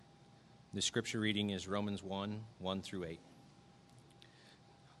The scripture reading is Romans 1 through 8.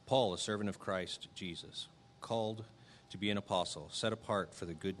 Paul, a servant of Christ Jesus, called to be an apostle, set apart for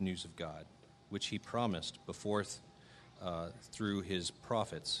the good news of God, which he promised before through his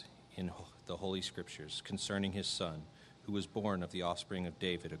prophets in the Holy Scriptures concerning his Son, who was born of the offspring of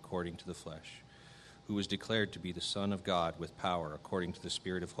David according to the flesh, who was declared to be the Son of God with power according to the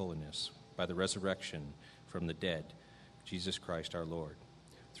Spirit of holiness, by the resurrection from the dead, Jesus Christ our Lord,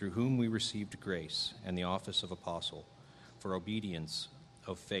 through whom we received grace and the office of apostle, for obedience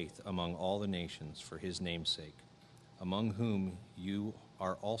of faith among all the nations for his name's sake, among whom you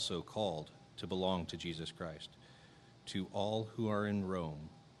are also called to belong to Jesus Christ. To all who are in Rome,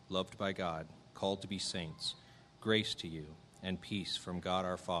 loved by God, called to be saints, grace to you and peace from God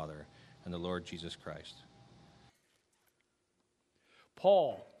our Father and the Lord Jesus Christ.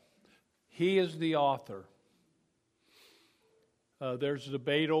 Paul, he is the author. There's a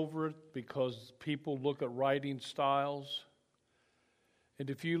debate over it because people look at writing styles. And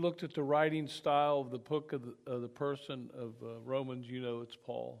if you looked at the writing style of the book of the person of Romans, you know it's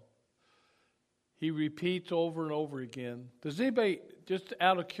Paul. He repeats over and over again. Does anybody, just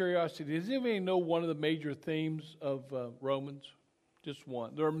out of curiosity, does anybody know one of the major themes of Romans? Just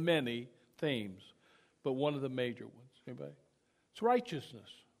one. There are many themes, but one of the major ones. Anybody? It's righteousness.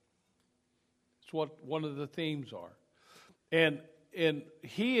 It's what one of the themes are. And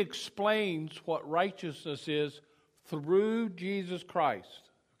he explains what righteousness is through Jesus Christ.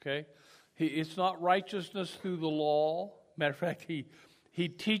 Okay? It's not righteousness through the law. Matter of fact, he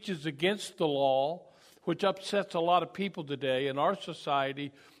teaches against the law, which upsets a lot of people today. In our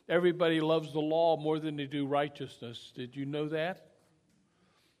society, everybody loves the law more than they do righteousness. Did you know that?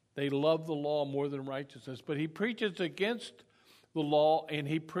 They love the law more than righteousness. But he preaches against the law, and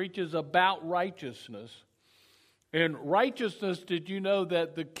he preaches about righteousness. And righteousness, did you know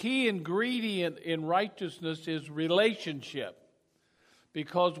that the key ingredient in righteousness is relationship?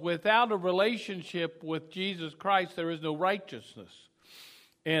 Because without a relationship with Jesus Christ, there is no righteousness.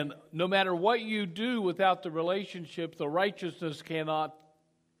 And no matter what you do without the relationship, the righteousness cannot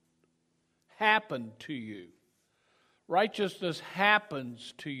happen to you. Righteousness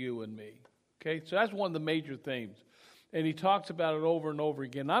happens to you and me. Okay, so that's one of the major themes. And he talks about it over and over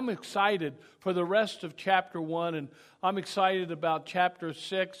again. I'm excited for the rest of chapter 1, and I'm excited about chapter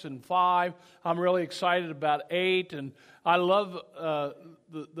 6 and 5. I'm really excited about 8, and I love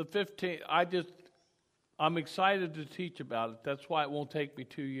the 15. I'm excited to teach about it. That's why it won't take me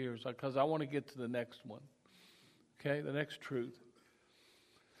 2 years, because I want to get to the next one. Okay, the next truth.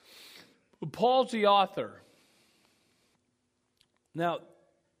 But Paul's the author. Now,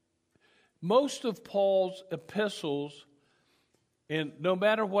 most of Paul's epistles, and no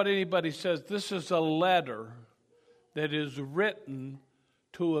matter what anybody says, this is a letter that is written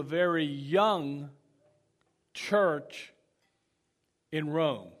to a very young church in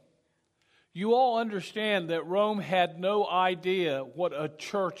Rome. You all understand that Rome had no idea what a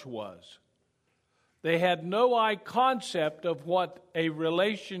church was. They had no concept of what a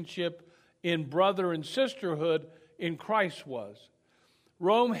relationship in brother and sisterhood in Christ was.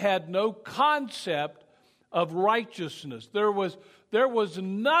 Rome had no concept of righteousness. There was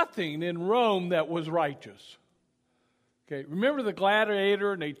nothing in Rome that was righteous. Okay, remember the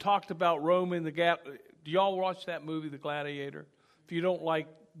Gladiator, and they talked about Rome in the gap. Do y'all watch that movie, The Gladiator? If you don't like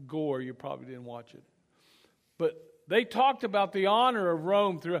gore, you probably didn't watch it. But they talked about the honor of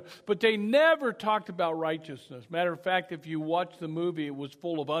Rome through, but they never talked about righteousness. Matter of fact, if you watch the movie, it was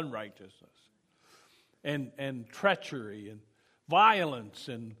full of unrighteousness and treachery and violence,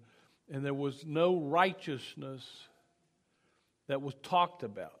 and there was no righteousness that was talked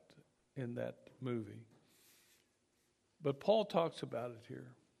about in that movie. But Paul talks about it here.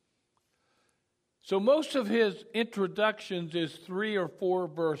 So most of his introductions is 3 or 4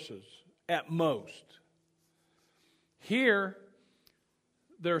 verses at most. Here,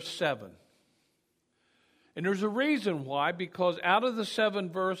 there's 7. And there's a reason why, because out of the 7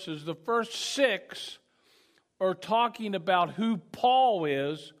 verses, the first 6 are talking about who Paul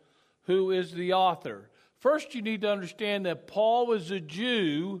is, who is the author. First, you need to understand that Paul was a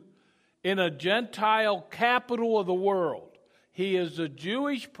Jew in a Gentile capital of the world. He is a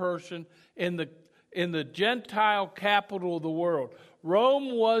Jewish person in the Gentile capital of the world.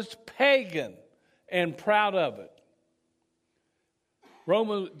 Rome was pagan and proud of it.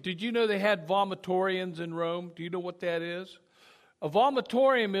 Rome, did you know they had vomitoriums in Rome? Do you know what that is? A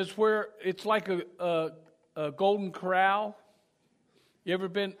vomitorium is where it's like a Golden Corral. You ever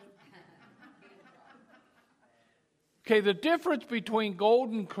been? Okay, the difference between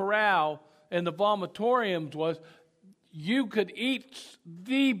Golden Corral and the vomitoriums was you could eat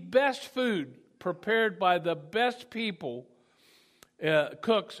the best food prepared by the best people,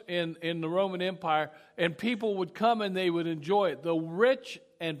 cooks in the Roman Empire, and people would come and they would enjoy it. The rich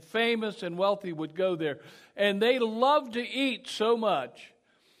and famous and wealthy would go there. And they loved to eat so much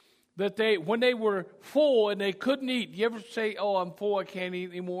that when they were full and they couldn't eat, you ever say, oh, I'm full, I can't eat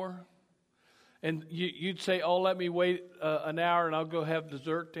anymore? And you'd say, oh, let me wait an hour and I'll go have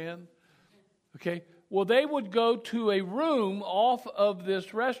dessert then. Okay? Well, they would go to a room off of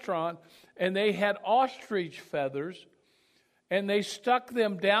this restaurant, and they had ostrich feathers, and they stuck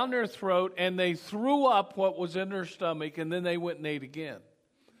them down their throat, and they threw up what was in their stomach, and then they went and ate again.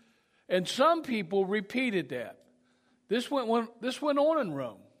 And some people repeated that. This went on in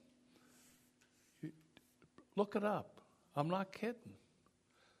Rome. Look it up. I'm not kidding.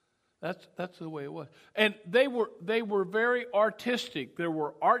 That's the way it was. And they were very artistic. There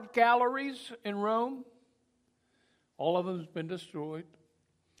were art galleries in Rome. All of them has been destroyed.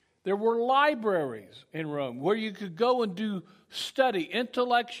 There were libraries in Rome where you could go and do study,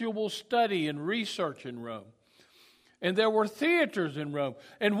 intellectual study and research in Rome. And there were theaters in Rome.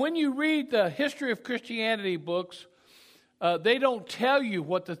 And when you read the history of Christianity books, they don't tell you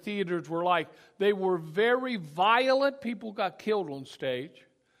what the theaters were like. They were very violent. People got killed on stage.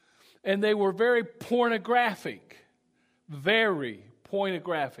 And they were very pornographic. Very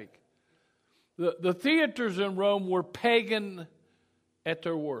pornographic. The theaters in Rome were pagan at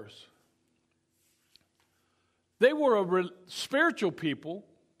their worst. They were a spiritual people,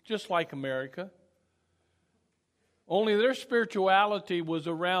 just like America. Only their spirituality was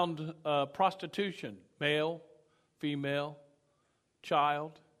around prostitution. Male, female,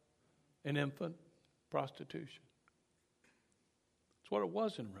 child, and infant prostitution. That's what it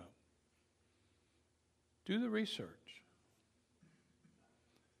was in Rome. Do the research.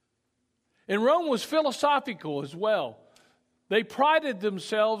 And Rome was philosophical as well. They prided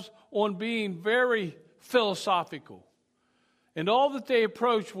themselves on being very philosophical. And all that they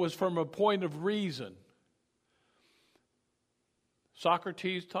approached was from a point of reason.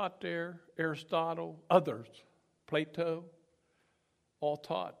 Socrates taught there, Aristotle, others, Plato, all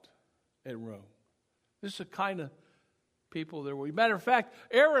taught at Rome. This is the kind of people there were. Matter of fact,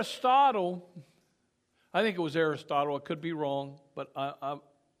 Aristotle, I think it was Aristotle, I could be wrong, but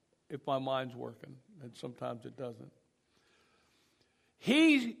if my mind's working, and sometimes it doesn't.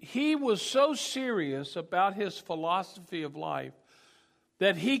 He was so serious about his philosophy of life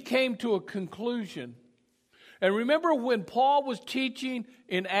that he came to a conclusion. And remember when Paul was teaching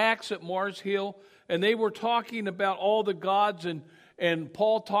in Acts at Mars Hill, and they were talking about all the gods, and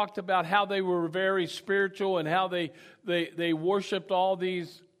Paul talked about how they were very spiritual and how they worshipped all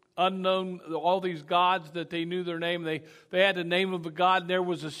these unknown, all these gods that they knew their name. They had the name of a god, and there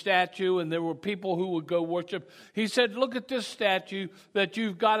was a statue, and there were people who would go worship. He said, look at this statue that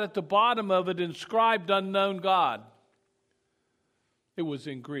you've got at the bottom of it, inscribed unknown God. It was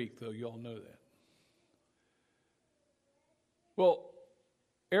in Greek, though, you all know that. Well,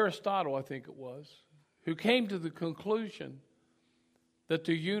 Aristotle, I think it was, who came to the conclusion that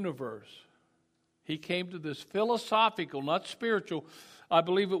the universe, he came to this philosophical, not spiritual, I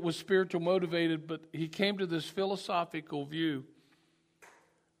believe it was spiritual motivated, but he came to this philosophical view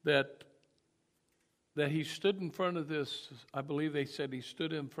that he stood in front of this, I believe they said he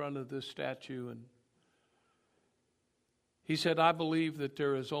stood in front of this statue, and he said, I believe that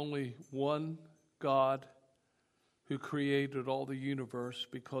there is only one God who created all the universe.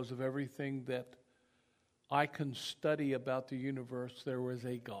 Because of everything that I can study about the universe, there was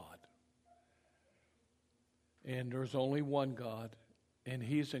a God. And there's only one God, and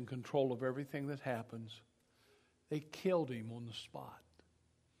he's in control of everything that happens. They killed him on the spot.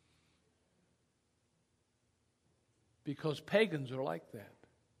 Because pagans are like that.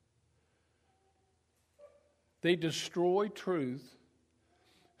 They destroy truth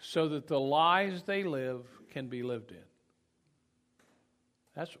so that the lies they live can be lived in.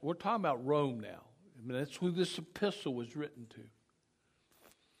 We're talking about Rome now. I mean, that's who this epistle was written to.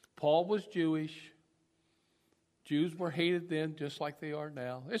 Paul was Jewish. Jews were hated then just like they are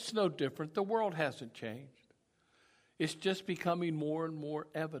now. It's no different. The world hasn't changed. It's just becoming more and more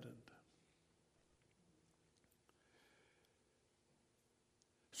evident.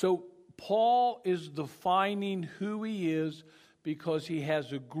 So Paul is defining who he is because he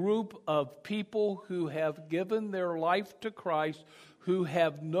has a group of people who have given their life to Christ, who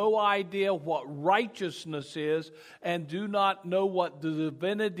have no idea what righteousness is and do not know what the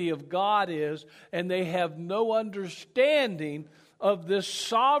divinity of God is, and they have no understanding of this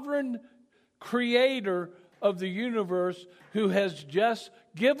sovereign creator of the universe who has just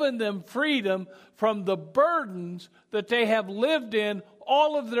given them freedom from the burdens that they have lived in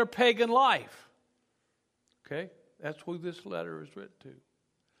all of their pagan life. Okay? That's who this letter is written to.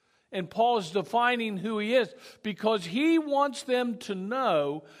 And Paul is defining who he is because he wants them to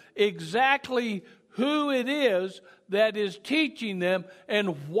know exactly who it is that is teaching them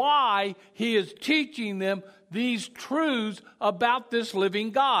and why he is teaching them these truths about this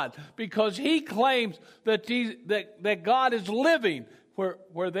living God. Because he claims that that God is living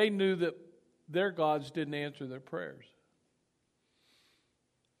where they knew that their gods didn't answer their prayers.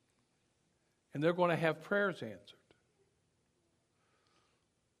 And they're going to have prayers answered.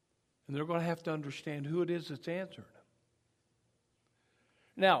 And they're going to have to understand who it is that's answering them.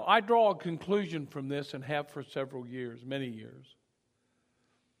 Now, I draw a conclusion from this and have for several years, many years,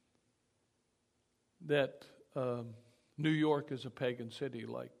 that New York is a pagan city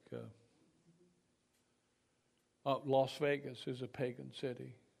like Las Vegas is a pagan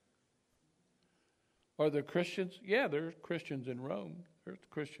city. Are there Christians? Yeah, there's Christians in Rome. There's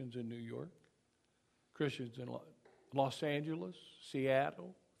Christians in New York. Christians in Los Angeles,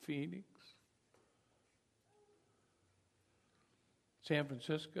 Seattle, Phoenix, San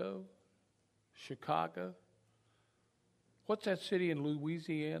Francisco, Chicago. What's that city in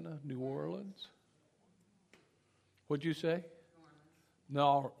Louisiana? New Orleans? What'd you say?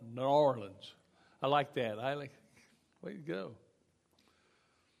 New Orleans. I like that. Way to go.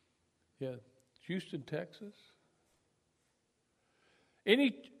 Yeah. Houston, Texas.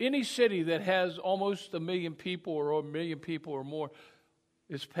 Any city that has almost 1 million people or 1 million people or more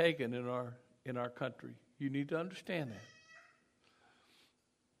is pagan in our country. You need to understand that.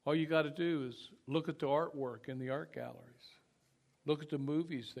 All you got to do is look at the artwork in the art galleries. Look at the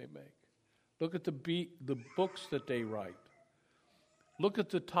movies they make. Look at the books that they write. Look at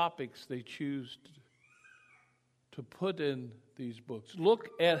the topics they choose to put in these books. Look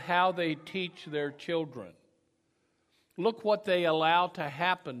at how they teach their children. Look what they allow to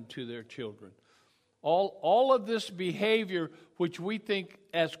happen to their children. All of this behavior, which we think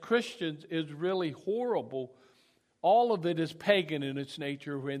as Christians is really horrible, all of it is pagan in its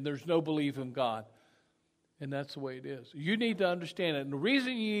nature, and there's no belief in God. And that's the way it is. You need to understand it. And the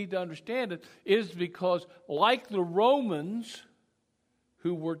reason you need to understand it is because, like the Romans,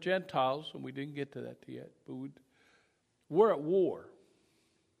 who were Gentiles, and we didn't get to that yet, but we're at war.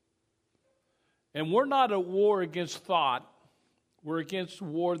 And we're not at war against thought. We're against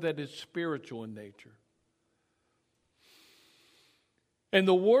war that is spiritual in nature. And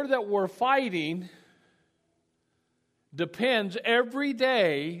the war that we're fighting depends every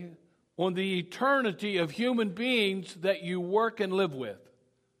day on the eternity of human beings that you work and live with.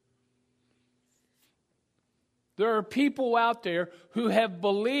 There are people out there who have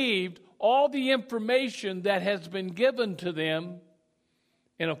believed all the information that has been given to them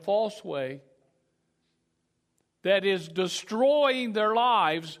in a false way that is destroying their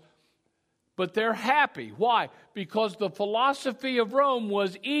lives, but they're happy. Why? Because the philosophy of Rome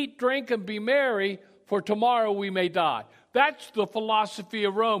was eat, drink, and be merry, for tomorrow we may die. That's the philosophy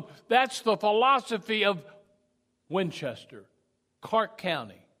of Rome. That's the philosophy of Winchester, Clark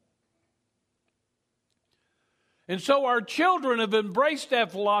County. And so our children have embraced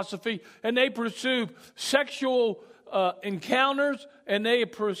that philosophy, and they pursue sexual encounters, and they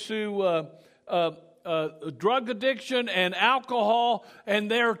pursue drug addiction and alcohol,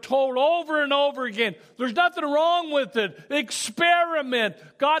 and they're told over and over again, there's nothing wrong with it. Experiment.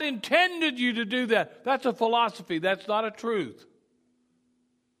 God intended you to do that. That's a philosophy. That's not a truth.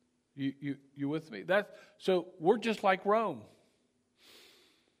 You with me? So we're just like Rome.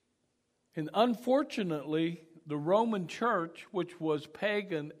 And unfortunately, the Roman church, which was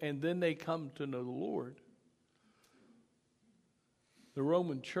pagan, and then they come to know the Lord, the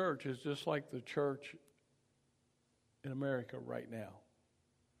Roman church is just like the church in America right now.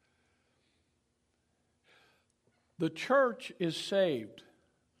 The church is saved,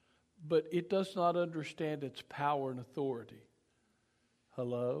 but it does not understand its power and authority.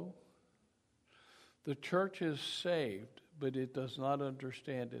 Hello? The church is saved, but it does not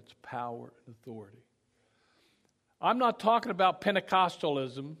understand its power and authority. I'm not talking about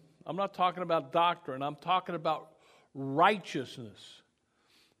Pentecostalism. I'm not talking about doctrine. I'm talking about righteousness.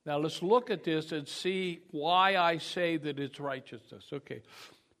 Now let's look at this and see why I say that it's righteousness. Okay.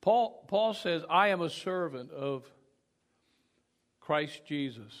 Paul says, I am a servant of Christ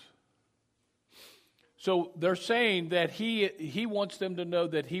Jesus. So they're saying that he wants them to know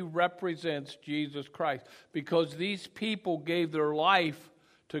that he represents Jesus Christ, because these people gave their life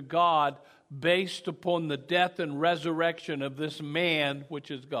to God based upon the death and resurrection of this man, which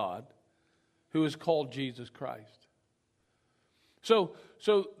is God, who is called Jesus Christ. So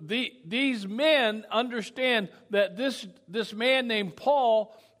these men understand that this man named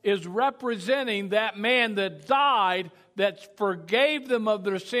Paul is representing that man that died, that forgave them of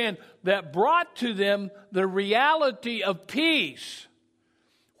their sin, that brought to them the reality of peace,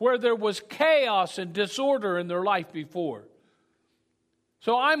 where there was chaos and disorder in their life before.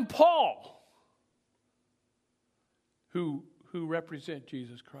 So I'm Paul, who represent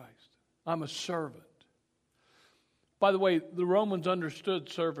Jesus Christ. I'm a servant. By the way, the Romans understood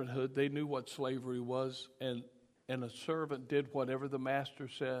servanthood. They knew what slavery was, and a servant did whatever the master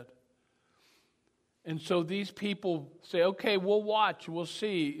said. And so these people say, okay, we'll watch, we'll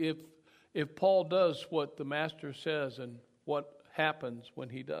see if Paul does what the master says and what happens when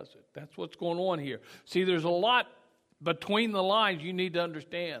he does it. That's what's going on here. See, there's a lot between the lines you need to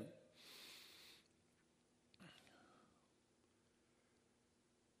understand.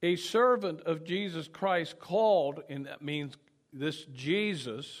 A servant of Jesus Christ called, and that means this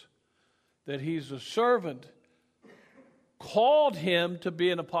Jesus, that he's a servant, called him to be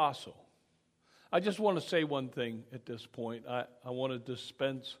an apostle. I just want to say one thing at this point. I want to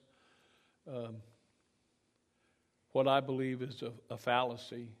dispense what I believe is a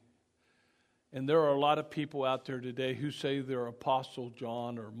fallacy. And there are a lot of people out there today who say they're Apostle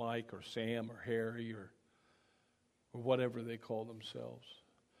John or Mike or Sam or Harry or whatever they call themselves.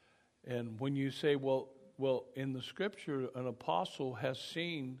 And when you say, well, in the Scripture, an apostle has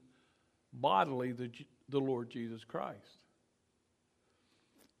seen bodily the Lord Jesus Christ.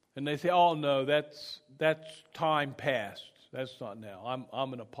 And they say, oh, no, that's time past. That's not now.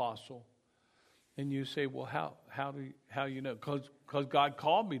 I'm an apostle. And you say, well, how you know? Because God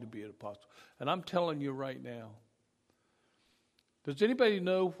called me to be an apostle. And I'm telling you right now. Does anybody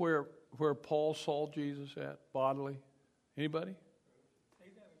know where Paul saw Jesus at bodily? Anybody? Say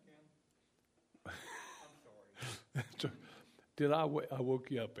that again. I'm sorry. I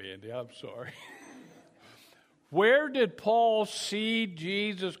woke you up, Andy. I'm sorry. Where did Paul see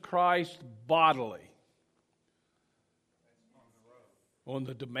Jesus Christ bodily? On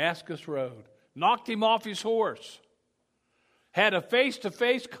the Damascus Road. Knocked him off his horse. Had a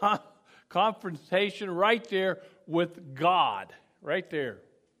face-to-face confrontation right there with God. Right there.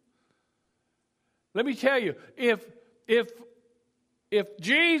 Let me tell you, if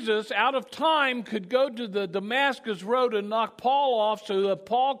Jesus, out of time, could go to the Damascus Road and knock Paul off so that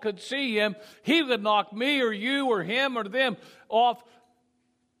Paul could see him, he would knock me or you or him or them off,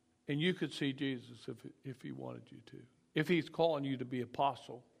 and you could see Jesus if he wanted you to, if he's calling you to be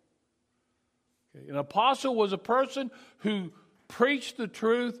apostle. Okay. An apostle was a person who preached the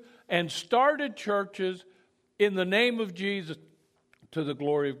truth and started churches in the name of Jesus to the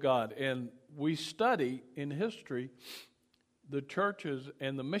glory of God. And we study in history the churches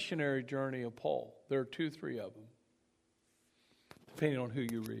and the missionary journey of Paul. There are 2, 3 of them, depending on who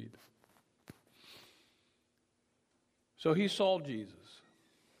you read. So he saw Jesus.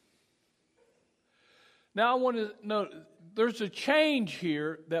 Now I want to note, there's a change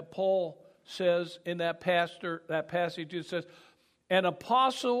here that Paul says in that passage. It says, an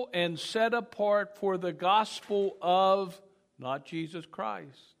apostle and set apart for the gospel of, not Jesus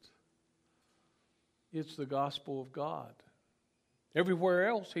Christ. It's the gospel of God. Everywhere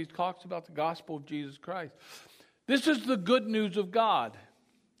else, he talks about the gospel of Jesus Christ. This is the good news of God.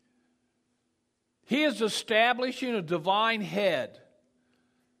 He is establishing a divine head,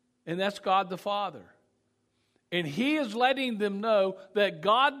 and that's God the Father. And he is letting them know that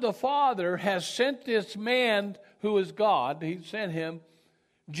God the Father has sent this man who is God, he sent him,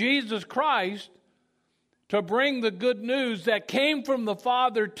 Jesus Christ, to bring the good news that came from the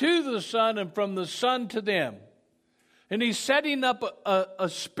Father to the Son and from the Son to them. And he's setting up a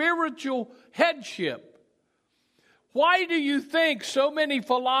spiritual headship. Why do you think so many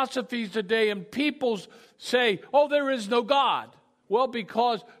philosophies today and people say, oh, there is no God? Well,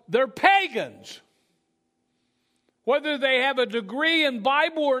 because they're pagans. Whether they have a degree in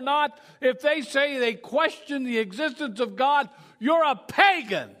Bible or not, if they say they question the existence of God, you're a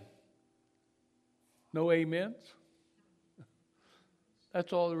pagan. No amens?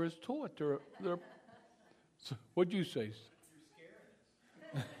 That's all there is to it. What'd you say?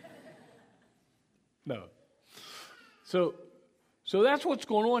 No. So that's what's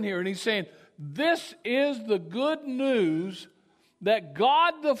going on here. And he's saying, this is the good news that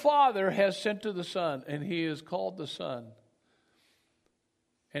God the Father has sent to the Son, and he is called the Son.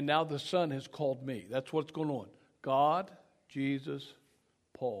 And now the Son has called me. That's what's going on. God, Jesus,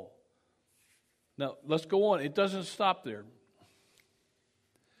 Paul. Now, let's go on. It doesn't stop there.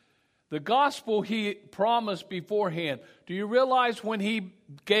 The gospel he promised beforehand. Do you realize when he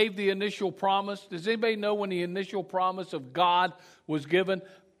gave the initial promise? Does anybody know when the initial promise of God was given?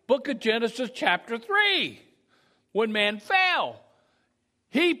 Book of Genesis chapter 3. When man fell.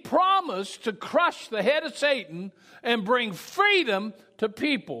 He promised to crush the head of Satan and bring freedom to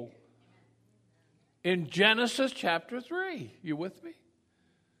people. In Genesis chapter 3. You with me?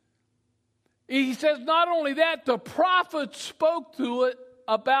 He says not only that, the prophets spoke to it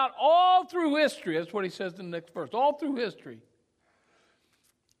about all through history. That's what he says in the next verse. All through history.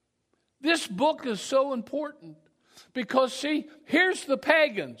 This book is so important because, see, here's the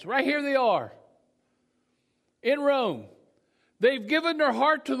pagans. Right here they are. In Rome. They've given their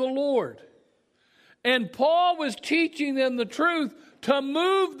heart to the Lord. And Paul was teaching them the truth to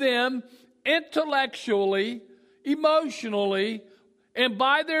move them intellectually, emotionally, and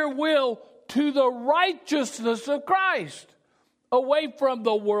by their will to the righteousness of Christ. Away from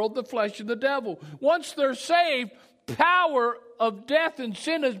the world, the flesh, and the devil. Once they're saved, power of death and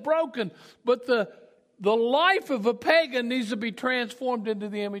sin is broken. But the life of a pagan needs to be transformed into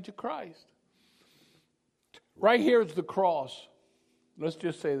the image of Christ. Right here is the cross. Let's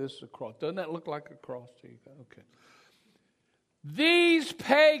just say this is a cross. Doesn't that look like a cross to you? Okay. These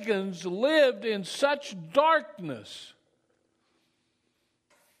pagans lived in such darkness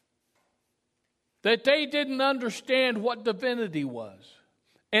that they didn't understand what divinity was.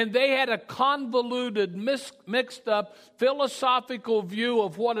 And they had a convoluted, mixed up philosophical view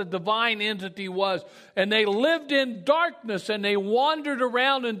of what a divine entity was. And they lived in darkness and they wandered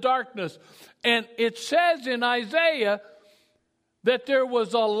around in darkness. And it says in Isaiah that there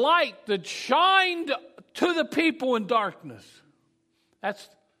was a light that shined to the people in darkness. That's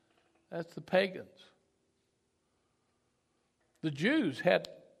the pagans. The Jews had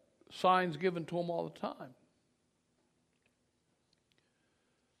signs given to them all the time.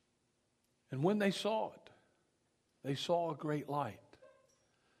 And when they saw it, they saw a great light.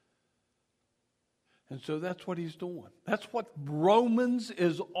 And so that's what he's doing. That's what Romans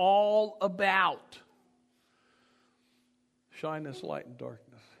is all about. Shine this light in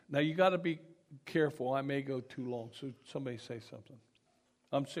darkness. Now you got to be careful. I may go too long, so somebody say something.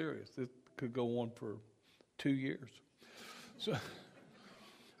 I'm serious. It could go on for 2 years.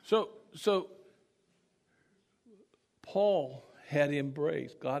 So Paul had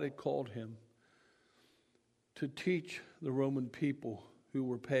embraced, God had called him to teach the Roman people who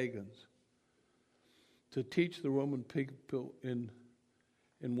were pagans, to teach the Roman people in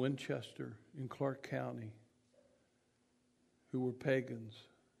Winchester, in Clark County, who were pagans,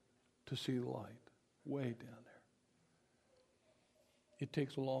 to see the light way down there. It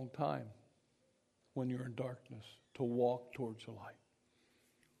takes a long time when you're in darkness to walk towards the light.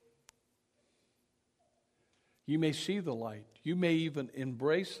 You may see the light. You may even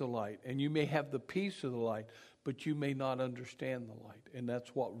embrace the light. And you may have the peace of the light. But you may not understand the light. And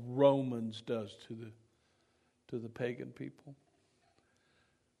that's what Romans does to the pagan people.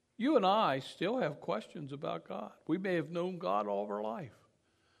 You and I still have questions about God. We may have known God all of our life.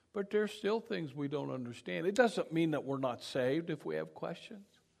 But there's still things we don't understand. It doesn't mean that we're not saved if we have questions.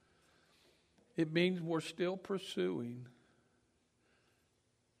 It means we're still pursuing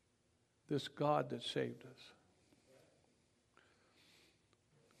this God that saved us.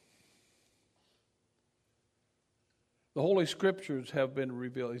 The Holy Scriptures have been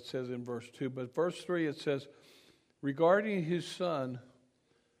revealed, it says in verse 2. But verse 3 it says, regarding his son,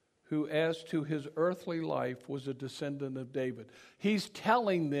 who as to his earthly life was a descendant of David. He's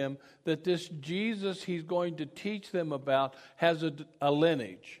telling them that this Jesus he's going to teach them about has a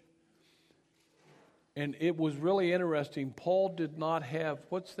lineage. And it was really interesting. Paul did not have,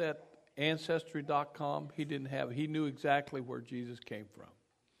 what's that, Ancestry.com? He didn't have it. He knew exactly where Jesus came from.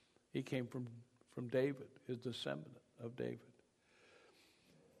 He came from David, his descendant of David.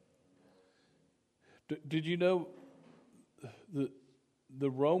 Did you know the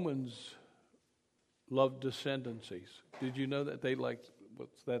Romans loved descendancies? Did you know that they liked?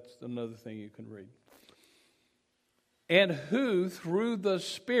 That's another thing you can read. And who through the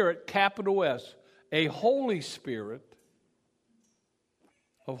Spirit, capital S, a Holy Spirit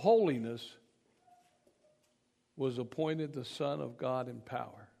of holiness, was appointed the Son of God in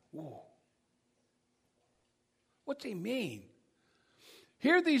power. Whoa. What's he mean?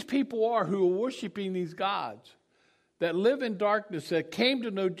 Here these people are who are worshiping these gods that live in darkness, that came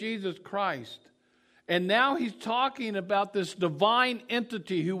to know Jesus Christ. And now he's talking about this divine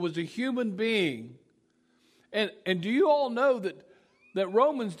entity who was a human being. And do you all know that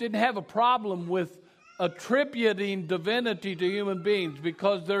Romans didn't have a problem with attributing divinity to human beings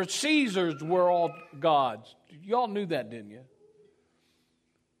because their Caesars were all gods? You all knew that, didn't you?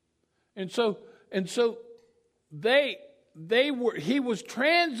 And so he was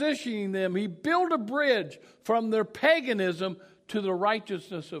transitioning them. He built a bridge from their paganism to the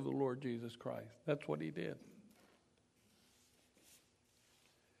righteousness of the Lord Jesus Christ. That's what he did.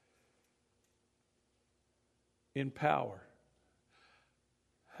 In power.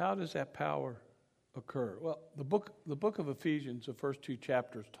 How does that power occur? Well, the book of Ephesians, the first 2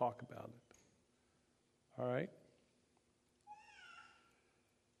 chapters talk about it. All right?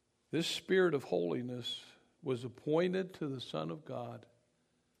 This spirit of holiness was appointed to the Son of God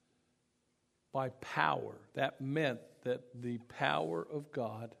by power. That meant that the power of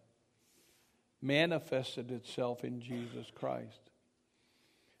God manifested itself in Jesus Christ.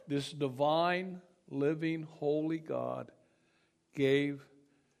 This divine, living, holy God gave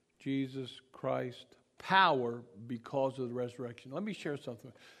Jesus Christ power because of the resurrection. Let me share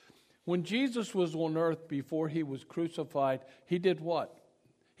something. When Jesus was on earth before he was crucified, he did what?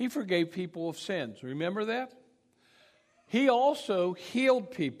 He forgave people of sins. Remember that? He also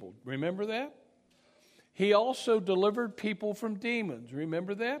healed people. Remember that? He also delivered people from demons.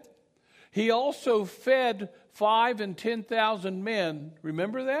 Remember that? He also fed 5,000 and 10,000 men.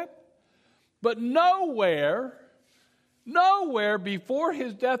 Remember that? But nowhere before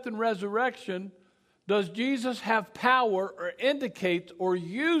his death and resurrection does Jesus have power or indicates or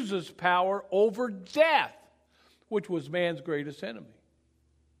uses power over death, which was man's greatest enemy.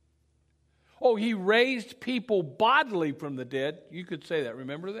 Oh, he raised people bodily from the dead. You could say that.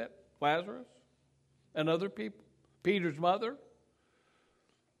 Remember that? Lazarus and other people. Peter's mother.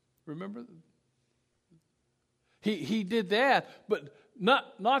 Remember? He did that, but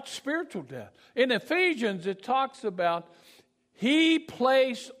not spiritual death. In Ephesians, it talks about he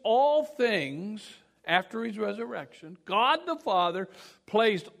placed all things after his resurrection. God the Father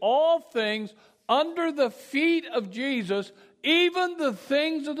placed all things under the feet of Jesus, even the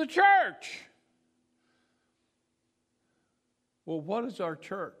things of the church. Well, what is our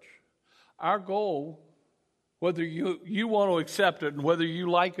church? Our goal, whether you want to accept it and whether you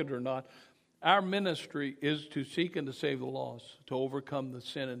like it or not, our ministry is to seek and to save the lost, to overcome the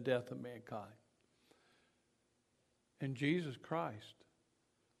sin and death of mankind. And Jesus Christ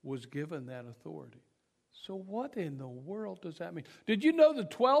was given that authority. So what in the world does that mean? Did you know the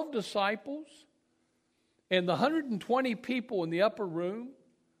 12 disciples and the 120 people in the upper room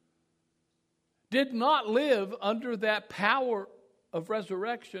did not live under that power of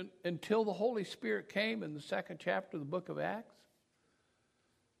resurrection until the Holy Spirit came in the 2nd chapter of the book of Acts?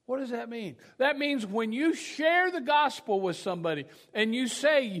 What does that mean? That means when you share the gospel with somebody and you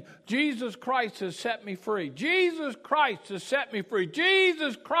say, Jesus Christ has set me free. Jesus Christ has set me free.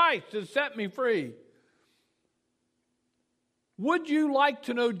 Jesus Christ has set me free. Would you like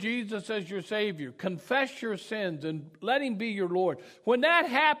to know Jesus as your Savior? Confess your sins and let Him be your Lord. When that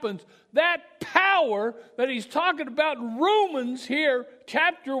happens, that power that he's talking about in Romans here,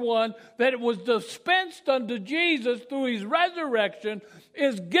 chapter 1, that it was dispensed unto Jesus through His resurrection,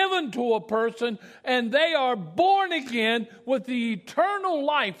 is given to a person, and they are born again with the eternal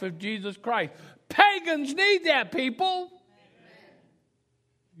life of Jesus Christ. Pagans need that, people. Amen.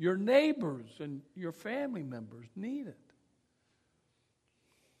 Your neighbors and your family members need it.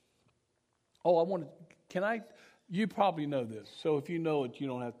 Oh, you probably know this, so if you know it, you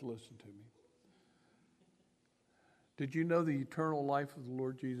don't have to listen to me. Did you know the eternal life of the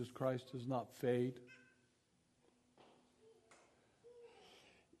Lord Jesus Christ does not fade?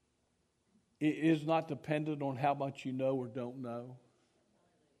 It is not dependent on how much you know or don't know.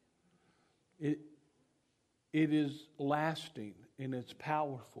 It is lasting and it's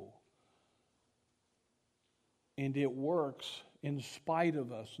powerful. And it works in spite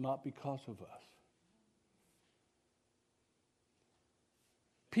of us, not because of us.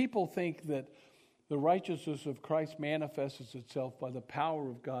 People think that the righteousness of Christ manifests itself by the power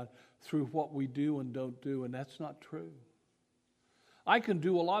of God through what we do and don't do, and that's not true. I can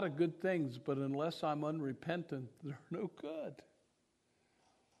do a lot of good things, but unless I'm unrepentant, they're no good.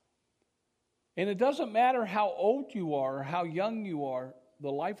 And it doesn't matter how old you are or how young you are,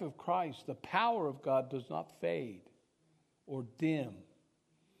 the life of Christ, the power of God does not fade or dim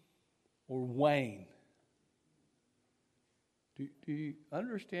or wane. Do you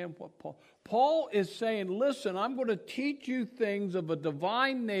understand what Paul is saying? Listen, I'm going to teach you things of a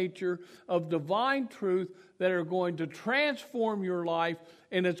divine nature, of divine truth that are going to transform your life,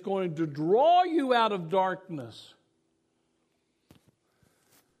 and it's going to draw you out of darkness.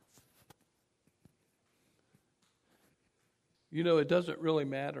 You know, it doesn't really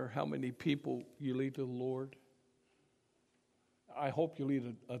matter how many people you lead to the Lord. I hope you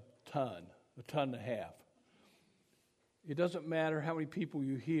lead a ton and a half. It doesn't matter how many people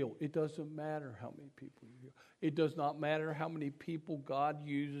you heal. It doesn't matter how many people you heal. It does not matter how many people God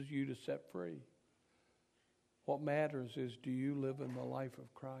uses you to set free. What matters is, do you live in the life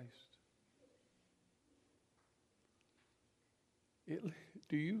of Christ?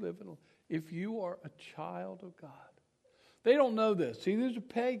 Do you live in if you are a child of God? They don't know this. See, these are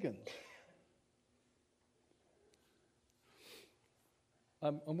pagans.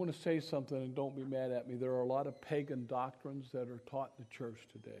 I'm going to say something, and don't be mad at me. There are a lot of pagan doctrines that are taught in the church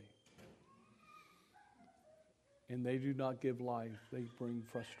today. And they do not give life. They bring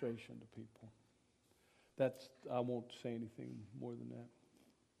frustration to people. I won't say anything more than that.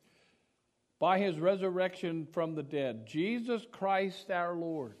 By his resurrection from the dead, Jesus Christ our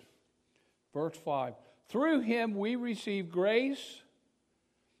Lord. Verse 5. Through him we receive grace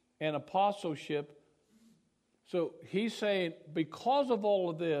and apostleship. So he's saying, because of all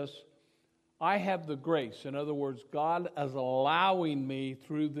of this, I have the grace. In other words, God is allowing me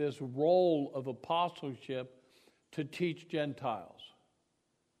through this role of apostleship to teach Gentiles.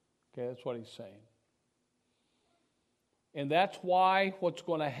 Okay, that's what he's saying. And that's why what's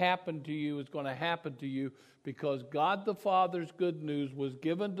going to happen to you is going to happen to you, because God the Father's good news was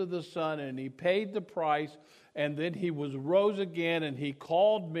given to the Son, and he paid the price, and then he rose again, and he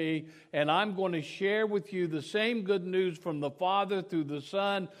called me, and I'm going to share with you the same good news from the Father through the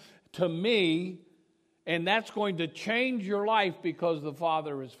Son to me, and that's going to change your life because the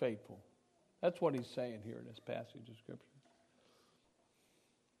Father is faithful. That's what he's saying here in this passage of Scripture.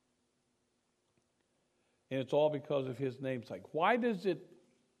 And it's all because of his namesake. Why does it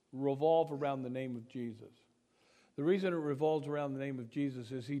revolve around the name of Jesus? The reason it revolves around the name of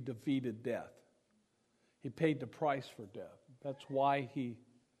Jesus is he defeated death. He paid the price for death. That's why he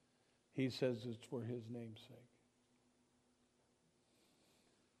says it's for his namesake.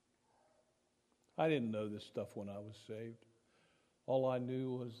 I didn't know this stuff when I was saved. All I knew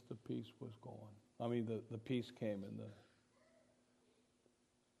was the peace was gone. I mean, the peace came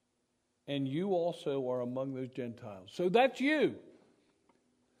and you also are among those Gentiles. So that's you.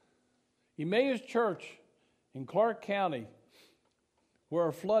 Emmaus Church in Clark County, where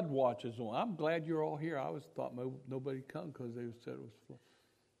a flood watch is on. I'm glad you're all here. I always thought nobody'd come because they said it was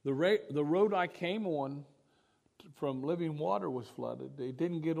flooded. The road I came on from Living Water was flooded. They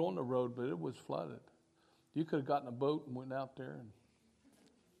didn't get on the road, but it was flooded. You could have gotten a boat and went out there.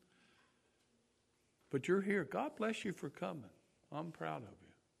 But you're here. God bless you for coming. I'm proud of you.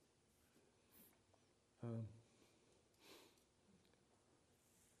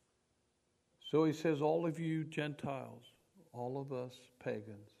 So he says, all of you Gentiles, all of us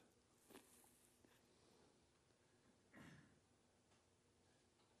pagans.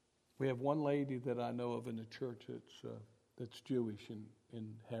 We have one lady that I know of in the church that's Jewish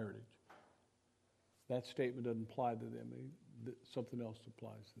in heritage. That statement doesn't apply to them. Something else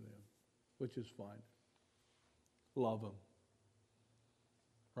applies to them, which is fine. Love them.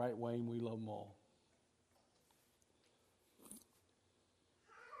 Right, Wayne? We love them all.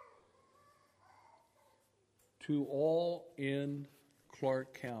 To all in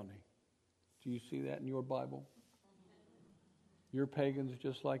Clark County. Do you see that in your Bible? You're pagans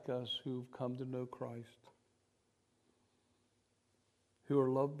just like us who've come to know Christ, who are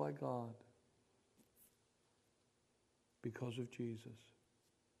loved by God because of Jesus.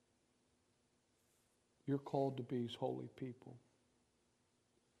 You're called to be his holy people.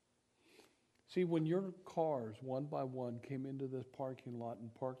 See, when your cars, one by one, came into this parking lot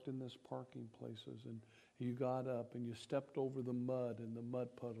and parked in this parking places, and you got up and you stepped over the mud and the mud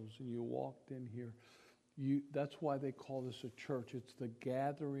puddles and you walked in here, that's why they call this a church. It's the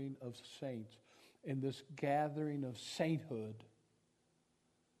gathering of saints. And this gathering of sainthood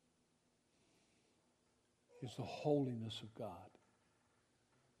is the holiness of God.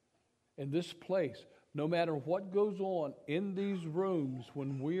 And this place, no matter what goes on in these rooms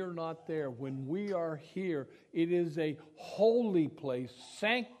when we are not there, when we are here, it is a holy place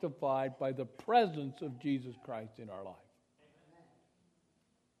sanctified by the presence of Jesus Christ in our life.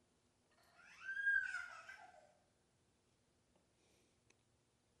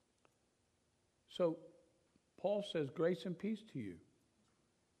 So, Paul says, grace and peace to you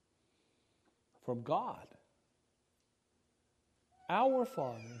from God, our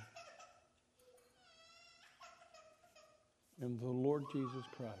Father, and the Lord Jesus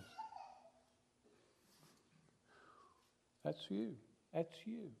Christ. That's you. That's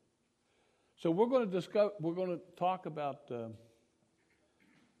you. So we're going to talk about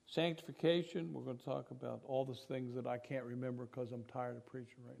sanctification. We're going to talk about all those things that I can't remember because I'm tired of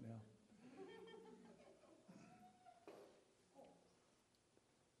preaching right now.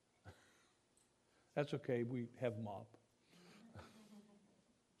 That's okay. We have mop.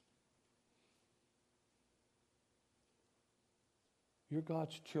 You're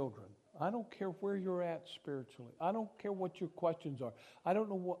God's children. I don't care where you're at spiritually. I don't care what your questions are. I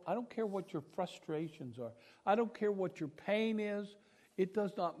don't care what your frustrations are. I don't care what your pain is. It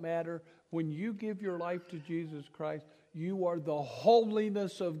does not matter. When you give your life to Jesus Christ, you are the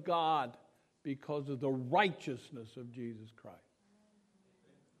holiness of God because of the righteousness of Jesus Christ.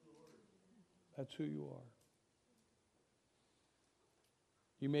 That's who you are.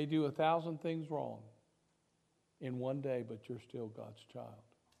 You may do 1,000 things wrong in one day, but you're still God's child.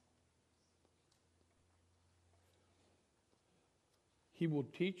 He will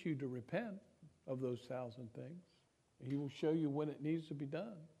teach you to repent of those 1,000 things. He will show you when it needs to be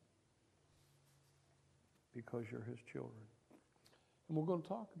done because you're His children. And we're going to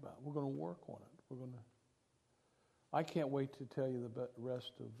talk about it. We're going to work on it. I can't wait to tell you the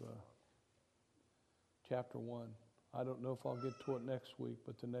rest of chapter 1. I don't know if I'll get to it next week,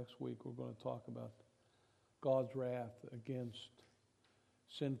 but the next week we're going to talk about God's wrath against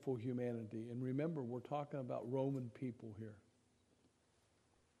sinful humanity. And remember, we're talking about Roman people here.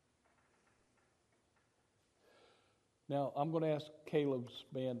 Now, I'm going to ask Caleb's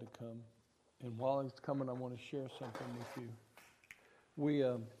band to come. And while he's coming, I want to share something with you.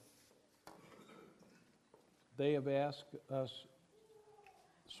 They have asked us,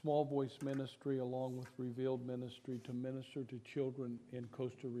 Small Voice Ministry, along with Revealed Ministry, to minister to children in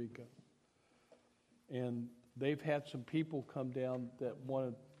Costa Rica. And they've had some people come down that want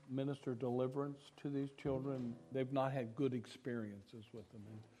to minister deliverance to these children. They've not had good experiences with them.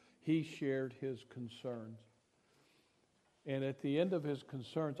 And he shared his concerns. And at the end of his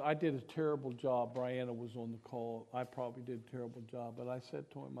concerns, I did a terrible job. Brianna was on the call. I probably did a terrible job. But I said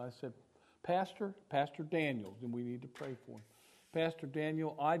to him, Pastor Daniel, and we need to pray for him. Pastor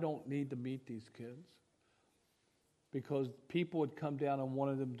Daniel, I don't need to meet these kids because people had come down and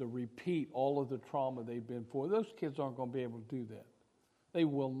wanted them to repeat all of the trauma they've been through. Those kids aren't going to be able to do that. They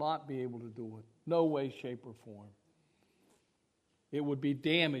will not be able to do it. No way, shape, or form. It would be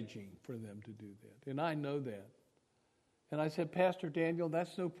damaging for them to do that. And I know that. And I said, Pastor Daniel,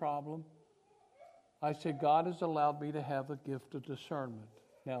 that's no problem. I said, God has allowed me to have a gift of discernment.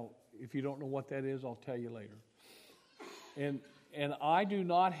 Now, if you don't know what that is, I'll tell you later. And I do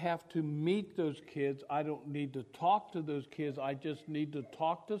not have to meet those kids. I don't need to talk to those kids. I just need to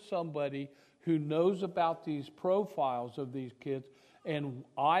talk to somebody who knows about these profiles of these kids. And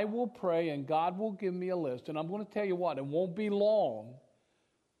I will pray, and God will give me a list. And I'm going to tell you what, it won't be long,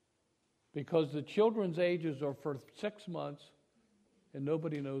 because the children's ages are for 6 months, and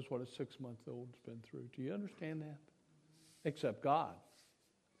nobody knows what a 6-month-old's been through. Do you understand that? Except God.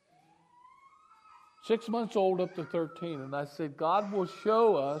 6 months old up to 13. And I said, God will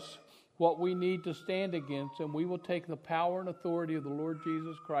show us what we need to stand against, and we will take the power and authority of the Lord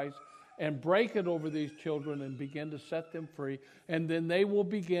Jesus Christ and break it over these children and begin to set them free, and then they will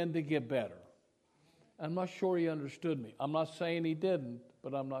begin to get better. I'm not sure he understood me. I'm not saying he didn't,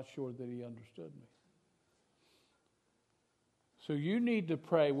 but I'm not sure that he understood me. So you need to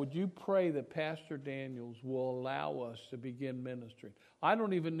pray. Would you pray that Pastor Daniels will allow us to begin ministering? I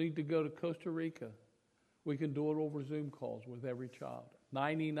don't even need to go to Costa Rica. We can do it over Zoom calls with every child.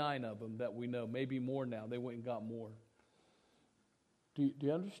 99 of them that we know, maybe more now. They went and got more. Do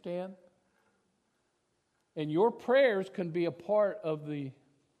you understand? And your prayers can be a part of the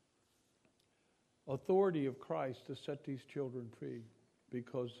authority of Christ to set these children free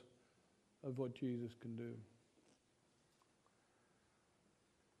because of what Jesus can do.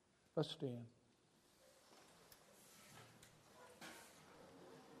 Let's stand.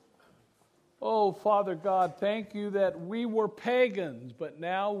 Oh, Father God, thank you that we were pagans, but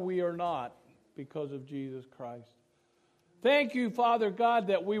now we are not because of Jesus Christ. Thank you, Father God,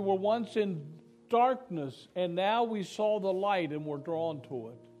 that we were once in darkness and now we saw the light and were drawn to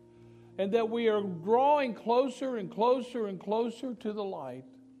it. And that we are drawing closer and closer and closer to the light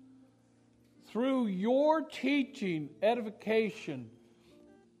through your teaching, edification,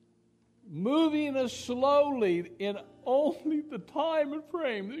 moving us slowly in only the time and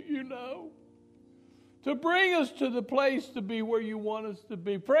frame that you know, to bring us to the place to be where you want us to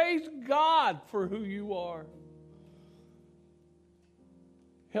be. Praise God for who you are.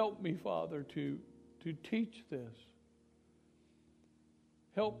 Help me, Father, to teach this.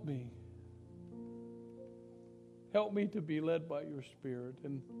 Help me. Help me to be led by your Spirit.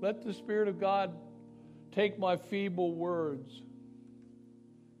 And let the Spirit of God take my feeble words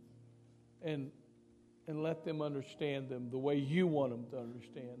and let them understand them the way you want them to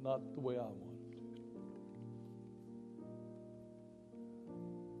understand, not the way I want them to.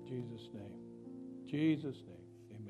 In Jesus' name. Jesus' name.